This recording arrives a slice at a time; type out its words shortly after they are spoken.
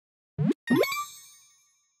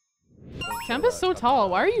Temp is so tall.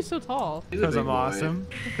 Why are you so tall? Because I'm awesome.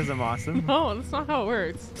 Because I'm awesome. No, that's not how it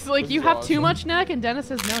works. It's like you have too much neck and Dennis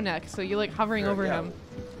has no neck, so you're like hovering over him.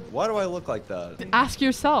 Why do I look like that? Ask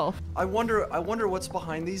yourself. I wonder what's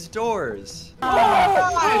behind these doors.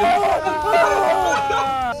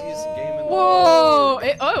 Whoa!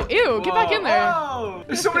 Oh, ew! Get back in there. Whoa.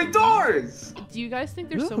 There's so many doors. Do you guys think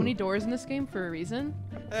there's so many doors in this game for a reason?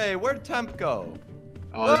 Hey, where'd Temp go?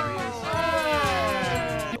 Oh, there he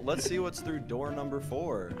is. Let's see what's through door number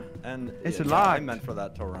 4. And It's a I lock. meant for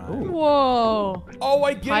that to rhyme. Whoa! Oh,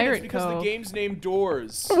 I get it. Pirate It's because Cove. the game's named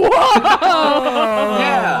Doors. Whoa!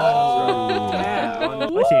 Yeah.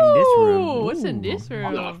 What's in this room? Ooh, what's in this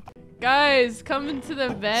room? Guys, come into the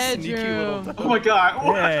bedroom. Oh my god.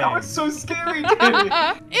 What? Yeah. That was so scary.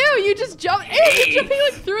 Ew, you just jumped. Ew, you're jumping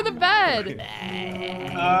like through the bed.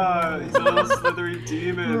 He's a little slithery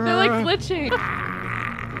demon. They're like glitching.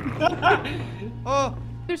 Oh,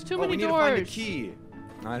 There's too we many need doors. to find a key.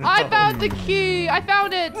 I found the key. I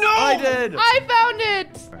found it. No! I did. I found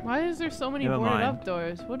it. Why is there so many Never boarded mind. up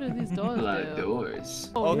doors? What do these doors A lot of do? doors.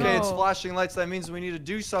 Oh, Okay, it's no. flashing lights. That means we need to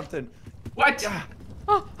do something. What?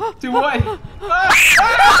 Oh, oh, Do what?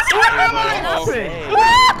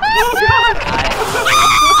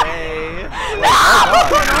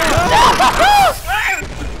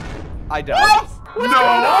 I died.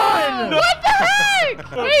 No! What the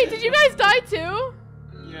heck? Wait, did you guys die too?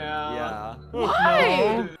 Yeah. Yeah.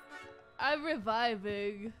 Why? I'm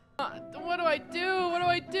reviving. What do I do? What do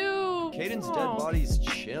I do? Caden's Oh. dead body's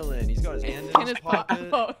chilling. He's got his hand in his pocket.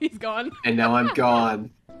 Oh, he's gone. And now I'm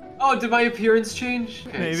gone. Oh, did my appearance change?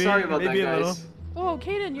 Okay, Maybe, sorry about maybe a that, little. guys. Whoa,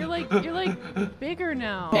 Caden, you're like bigger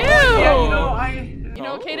now. Ew! Yeah, you know, You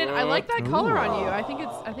know, Caden, I like that color on you. I think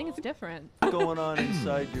it's different. What's going on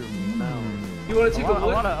inside your mouth? You want to take a A look?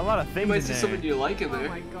 lot of You things might in see there. something you like in Oh there.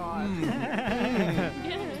 my god.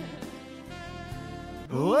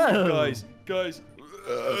 Whoa. Guys,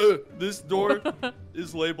 this door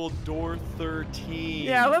is labeled door 13.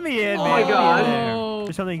 Yeah, let me in, Oh man. my Let me in God. there. Oh.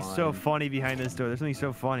 There's something so funny behind this door. There's something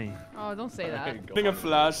so funny. Oh, don't say that. Putting a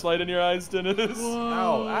flashlight in your eyes, Dennis.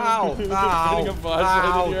 Ow, ow, ow. Putting a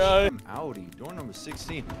flashlight in your eye. Ouchie. Door number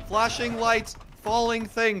 16. Flashing lights, falling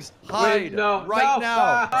things. Hide Wait, no, right no.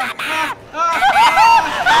 now.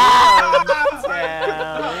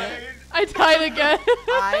 I died again.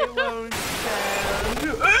 I won't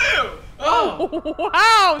tell. Oh!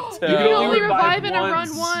 Wow! You can Tell. only Revive revive and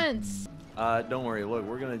run once. once. Don't worry. Look,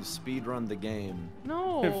 we're gonna speed run the game.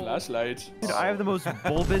 No. Flashlight. Dude, I have the most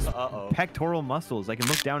bulbous Uh-oh. pectoral muscles. I can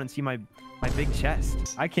look down and see my big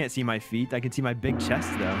chest. I can't see my feet. I can see my big chest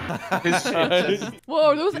though. Whoa,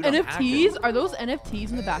 are those Dude, I'm NFTs? Are those NFTs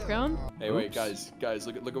in the background? Hey, wait, guys,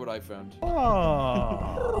 look at what I found.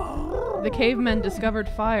 Oh. The cavemen discovered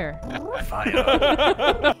fire. Oh,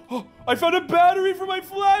 I found a battery for my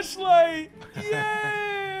flashlight!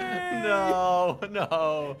 Yay! No,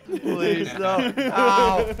 no, please, no.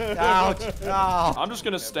 Ow, ouch, ow. I'm just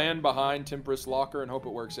gonna stand behind Temperance Locker and hope it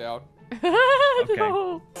works out.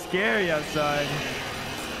 No. Scary outside.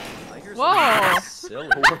 Whoa. Silly.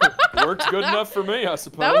 Works good enough for me, I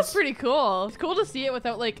suppose. That was pretty cool. It's cool to see it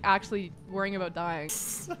without like actually worrying about dying.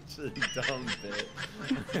 Such a dumb bit.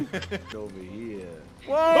 Over here.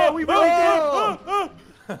 Whoa, we really did.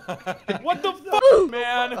 What the fuck,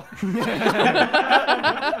 man?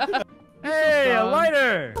 Hey, a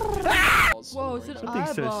lighter. Whoa, it's an Something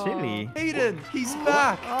so eyeball. silly. Caden, he's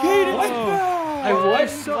back. Caden's back! I what?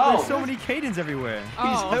 There's so many Cadens everywhere. He's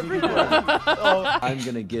Oh. everywhere. Oh, I'm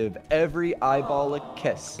gonna give every eyeball a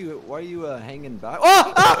kiss. Why are you hanging back?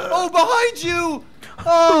 Oh, oh, behind you!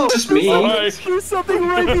 Oh, Just me. Bye. There's something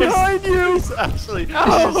right behind you. he's actually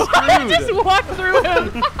Oh, I screwed. just walked through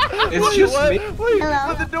him. It's just me. Wait,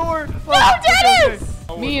 at the door. No, Dennis!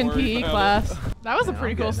 I Me in wasn't worried PE about class. That was a Yeah,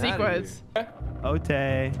 pretty I'm cool getting outta here. sequence. Ote.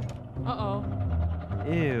 Uh-oh.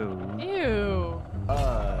 Ew. Ew.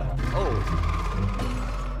 Oh.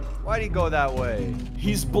 Why'd he go that way?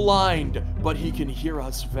 He's blind, but he can hear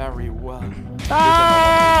us very well.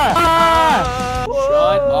 Ah!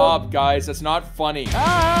 Shut up, guys. That's not funny.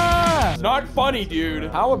 Ah! It's not funny, dude.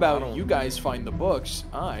 How about you guys find the books?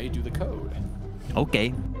 I do the code.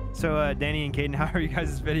 Okay. So, Danny and Caden, how are you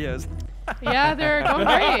guys' videos? Yeah, they're going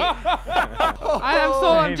great.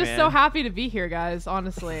 I'm just man. so happy to be here, guys,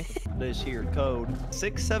 honestly. This here code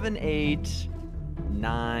 678-9.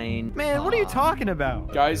 Man, what are you talking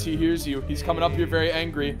about? Guys, he hears you. He's coming up here very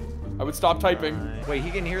angry. I would stop typing. Wait,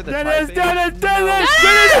 he can hear the Dennis, typing? Dennis, No. Dennis!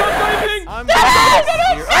 Stop typing! I'm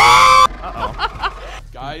gonna Uh-oh.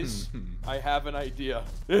 Guys, I have an idea.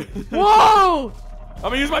 Whoa! I'm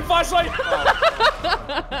gonna use my flashlight.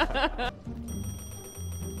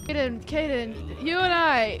 Kaden, you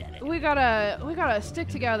and we gotta stick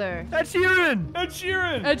together. Ed Sheeran! Ed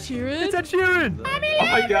Sheeran! Ed Sheeran? It's Ed Sheeran! Oh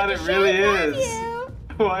my god, it really is.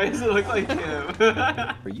 Why does it look like him?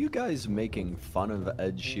 Are you guys making fun of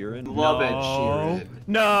Ed Sheeran? Love Ed Sheeran.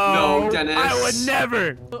 No! No, Dennis. I would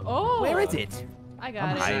never! Oh. Where is it? I got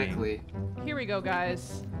it. Exactly. Here we go,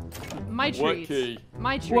 guys. My What treat. key?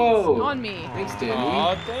 My treats. Whoa. On me. Thanks, Danny.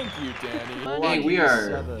 Aw, thank you, Danny. Hey, we are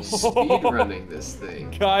 7. speed running this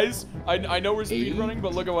thing. Guys, I know we're speed 8. running,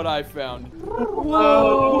 but look at what I found.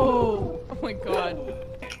 Whoa! Oh my god.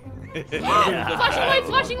 Flashing lights,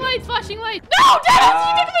 flashing lights, flashing lights. No, Dennis,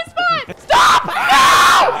 you took my spot! Stop! No!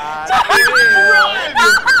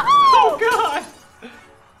 Oh god!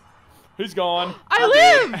 He's gone. I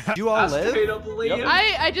live! You all live? Straight up live. Yep.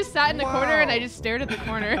 I just sat in the corner and I Wow. just stared at the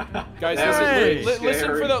corner. Guys, Hey.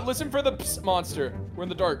 listen for the psst monster. We're in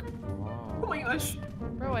the dark. Oh my gosh.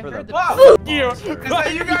 Bro, I For heard the- the. Wow! You. Is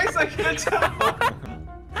that you guys? I can't tell.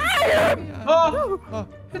 Oh,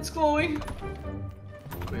 it's glowing.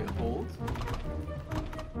 Wait, hold.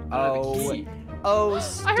 Oh. Key. Oh,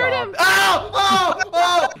 stop. I heard him. Ow! Oh!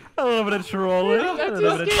 Oh! A little bit of trolling. I'm A too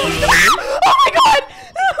little bit of scared. trolling. Oh my god!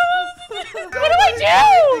 What do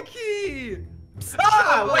I The key!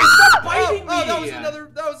 Ah! Wait, stop biting me! Oh,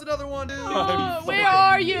 that was another one, dude. do? Where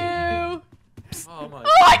are you? Oh my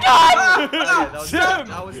Oh my god! Tim!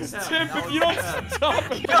 That was Tim, if you don't stop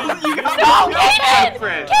it, You got No,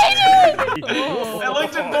 Kaden! I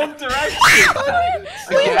looked in both directions.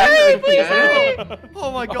 Please hurry, please hurry!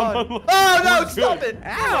 Oh my god. Oh no, stop it.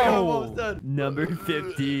 Ow! I'm almost done. Number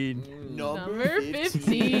 15. Number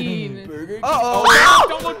 15. Uh-oh.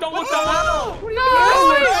 Don't look, don't look, don't look.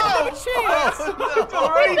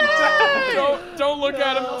 Don't look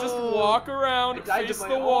at him. Just walk around, face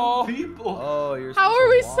the wall. People. Oh, you're How are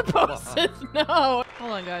we supposed to walk. supposed to know?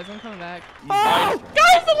 Hold on, guys, I'm coming back. Oh!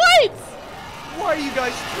 Guys, the lights! Why are you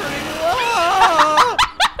guys turning? Ah!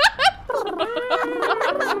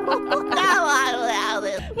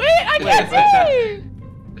 Wait, I can't see!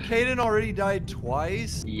 Kaden already died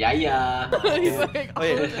twice. Yeah. He's like,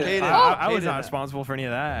 Wait, oh, Kaden. I was Kaden, not responsible for any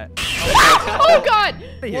of that. oh god!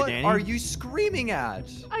 Hey, here, What Danny. are you screaming at?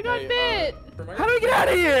 I got bit! How do we get out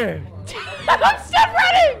of here? I'm still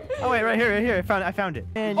running! Oh wait, right here, right here. I found it.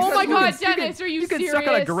 Man, Oh you my can- god, you can- Dennis, are you You can serious? suck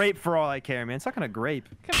on a grape for all I care, man. Suck on a grape.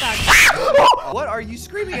 Come back. What are you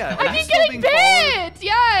screaming at? I Are you keep still getting being followed? bit!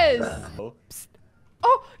 Yes! Oh,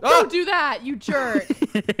 Ah! don't do that, you jerk.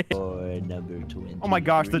 Or number 20. Oh my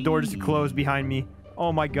gosh, the door just closed behind me.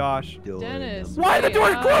 Oh my gosh. Dennis. Why are the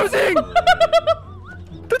doors closing?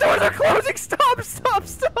 The doors are closing! Stop, stop,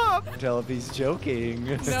 stop! Tell if he's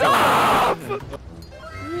joking. Stop! Whoa.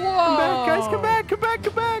 Come back, guys, come back, come back,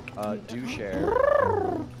 come back! Do share.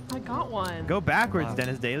 I got one. Go backwards,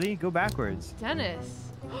 Dennis Daly. Go backwards. Dennis.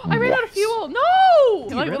 I ran out of fuel. No!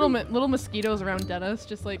 Like ready? little mosquitoes around Dennis,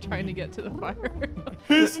 just like trying to get to the fire.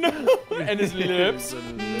 His nose and his lips.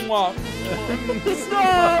 Mwah.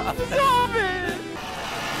 Stop! Stop it!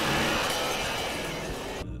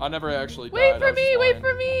 I never actually died. Wait I for was me! Wait fine.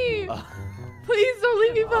 for me! Please don't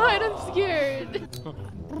leave me behind. I'm scared.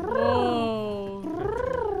 Whoa.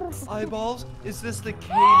 Eyeballs? Is this the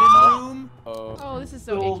Kaden room? Oh, this is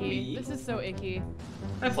so Little icky. me. This is so icky.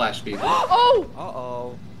 I flash people. Oh!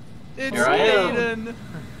 Uh-oh. It's Here I am. Kaden.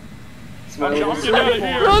 It's my I'm little getting out of circle.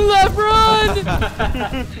 here. Run, left,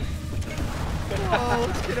 run! Oh,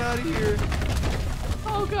 let's get out of here. Oh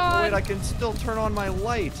Oh, wait, god. I can still turn on my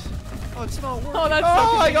light. Oh, it's not working. Oh, that's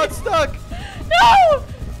oh, so I got stuck. No!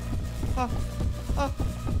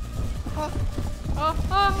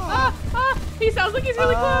 Ah, He sounds like he's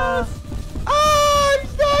really close. I'm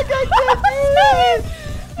stuck. I can't do it.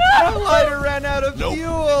 My No! lighter ran out of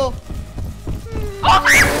fuel.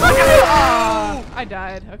 Oh, I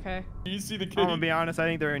died. Okay. You see the I'm kid? gonna be honest, I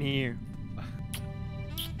think they're in here.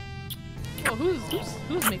 Oh,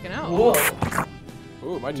 who's making out? Whoa.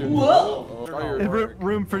 Ooh, my turn. Whoa. Oh, try your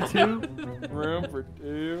Room for two. room for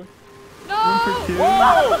two. No!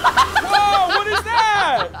 Whoa! Whoa! What is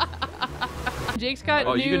that? Jake's got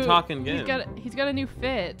Oh, new. you can talk in game. He's got a new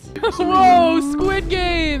fit. Whoa! Squid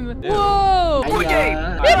Game! Whoa!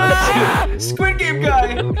 Squid Game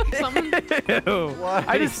guy. Something- Ew.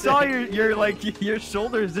 I just saw your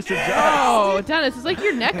shoulders just adjust. Oh, Dennis, it's like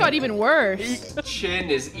your neck got even worse. Chin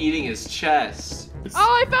is eating his chest.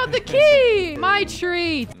 Oh, I found the key! My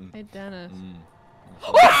treat. Hey, Dennis.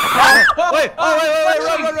 Wait,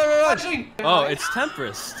 run. Flashing. Oh, it's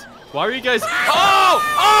Tempest. Why are you guys? Oh!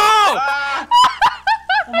 Oh!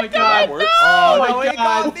 Oh my god. works. Oh, my no, it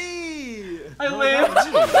God. got me. I lived.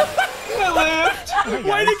 I lived.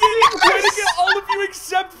 Way to get all of you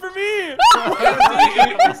except for me.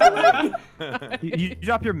 You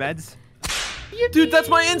drop your meds. Dude, that's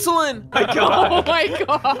my insulin. Oh my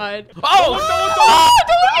god. Oh!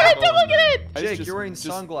 Don't look at it! Don't look at it! Jake, you're wearing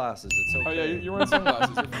sunglasses. It's okay. Oh yeah, you're wearing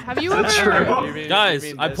sunglasses. Have you That's ever? true.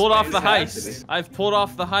 Guys, I pulled off the heist. I've pulled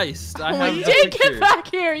off the heist. I have the Jake, picture. get back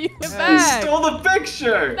here! You get He back! stole the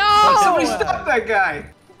picture. No! Somebody stop that guy.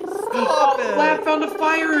 Stop it. Lab found a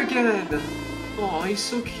fire again. Oh, he's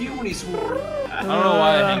so cute when he's. I don't know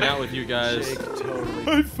why I hang out with you guys. Jake, totally.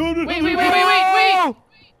 I found it.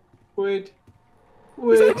 Wait! Wait.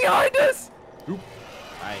 Is it behind us? God,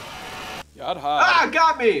 hi. Ah,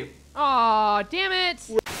 got me. Aw, damn it!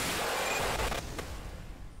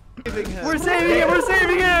 We're saving him! We're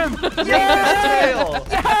saving him!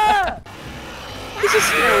 Yeah! This is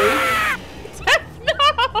scary. No!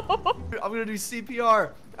 I'm gonna do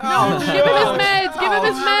CPR. No, give him his meds! Give him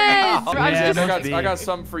his meds! I'm Yeah, just- no. I got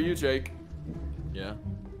something for you, Jake. Yeah.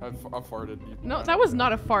 I farted. No, that was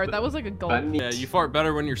not a fart. That was like a gulp. Yeah, you fart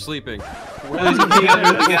better when you're sleeping. That's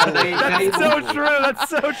so true. That's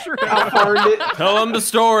so true. Tell him the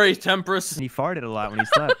story, Temperance. He farted a lot when he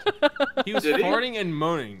slept. He was farting and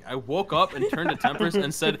moaning. I woke up and turned to Temperance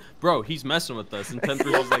and said, bro, he's messing with us. And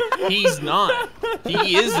Temperance was like, he's not.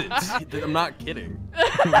 He isn't. I'm not kidding.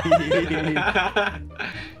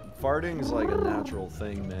 Farting is like a natural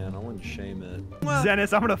thing, man. I wouldn't shame it.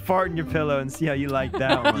 Zennis, I'm gonna fart in your pillow and see how you like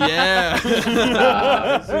that one. Yeah.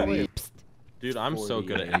 Dude, I'm so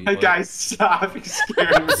good at Hey input. guys, stop! You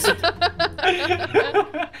scared me.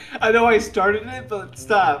 I know I started it, but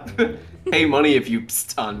stop. Pay money if you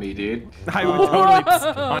psst on me, dude. I would totally.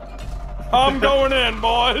 I'm going in,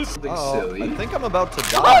 boys. Something Oh, silly. I think I'm about to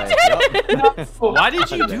die. Yep. Why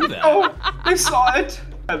did you do that? Oh, I saw it.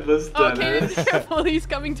 Headless Okay, Dennis. be careful. He's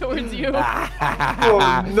coming towards you. Oh no,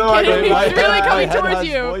 I Kidding. don't like He's really that. coming My head towards has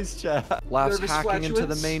you. Voice chat. Laughs Nervous hacking into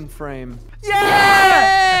the flatulence? mainframe.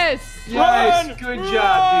 Yes! Nice, good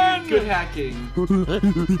job, dude. Good hacking.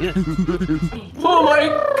 Oh my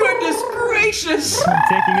goodness gracious! I'm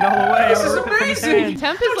taking it all away. This I'm is ripping from his amazing. hand.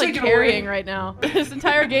 Temp is Don't like take it carrying away. right now. This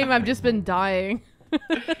entire game, I've just been dying.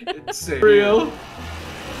 It's real.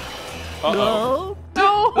 Uh-oh.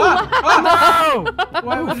 No! No!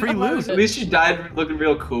 Why free loot. At least you died looking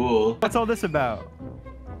real cool. What's all this about?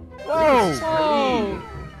 Whoa! Whoa!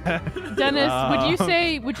 Dennis, would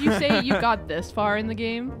you say you got this far in the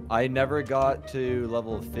game? I never got to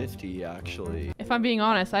level 50, actually. If I'm being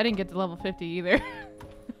honest, I didn't get to level 50 either.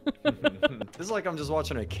 This is like I'm just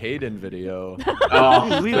watching a Caden video.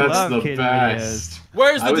 Oh, We that's love the Kid best.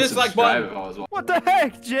 Where's I the would dislike subscribe button? if I was watching. What the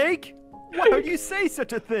heck, Jake? Why would you say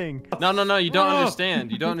such a thing? No, you don't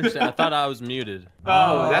understand. You don't understand. I thought I was muted.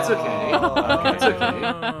 Oh, that's okay. Oh. That's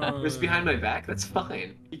okay. It's behind my back. That's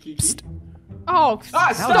fine. Oh,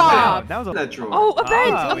 Ah, stop! That was a. That drawer. Oh, a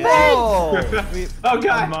vent! Ah, A we- vent! Oh! Oh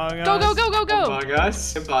god. Among Us. Go, go, go, go, go! Among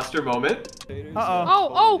Us. Imposter moment.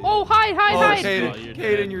 Oh, hide, hide, Oh, hide! Caden, you're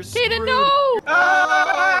Caden, dead. you're screwed. Kaden, no!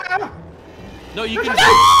 Ah! No, you can.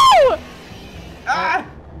 No! Ah!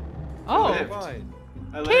 Oh, Fine.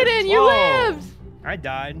 I lived. Kaden, you Whoa. lived! I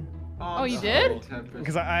died Oh, you no. did?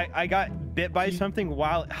 because I got bit by something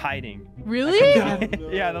while hiding. Really?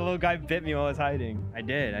 Yeah, the little guy bit me while I was hiding. I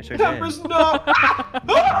did. I sure Peppers, did. no!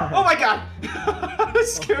 Ah! Oh my god! That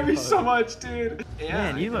scared me so much, dude. Yeah,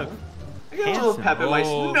 Man, you look. I got a little handsome. pep in my.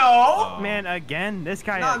 Oh. No! Man, again? This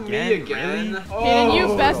guy Not again? me again. Really? Oh, Kaden, you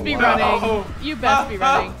best be no. running. You best be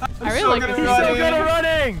running. I'm I really so like good this at He's game. so running. good at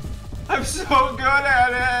running! I'm so good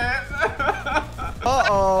at it.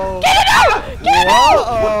 Uh-oh.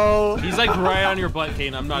 Whoa! He's like right on your butt,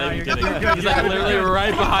 Kane. I'm not No, even you're kidding. good. He's like literally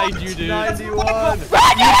right behind you, dude. 91. You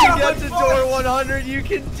can get to door 100. You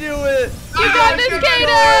can do it. You got this,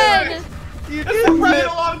 Kaden! You I'm can right do it.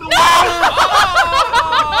 along the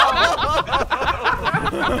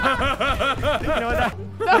You know what that?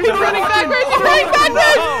 No, he's running backwards! He's running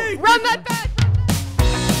backwards! Run that back!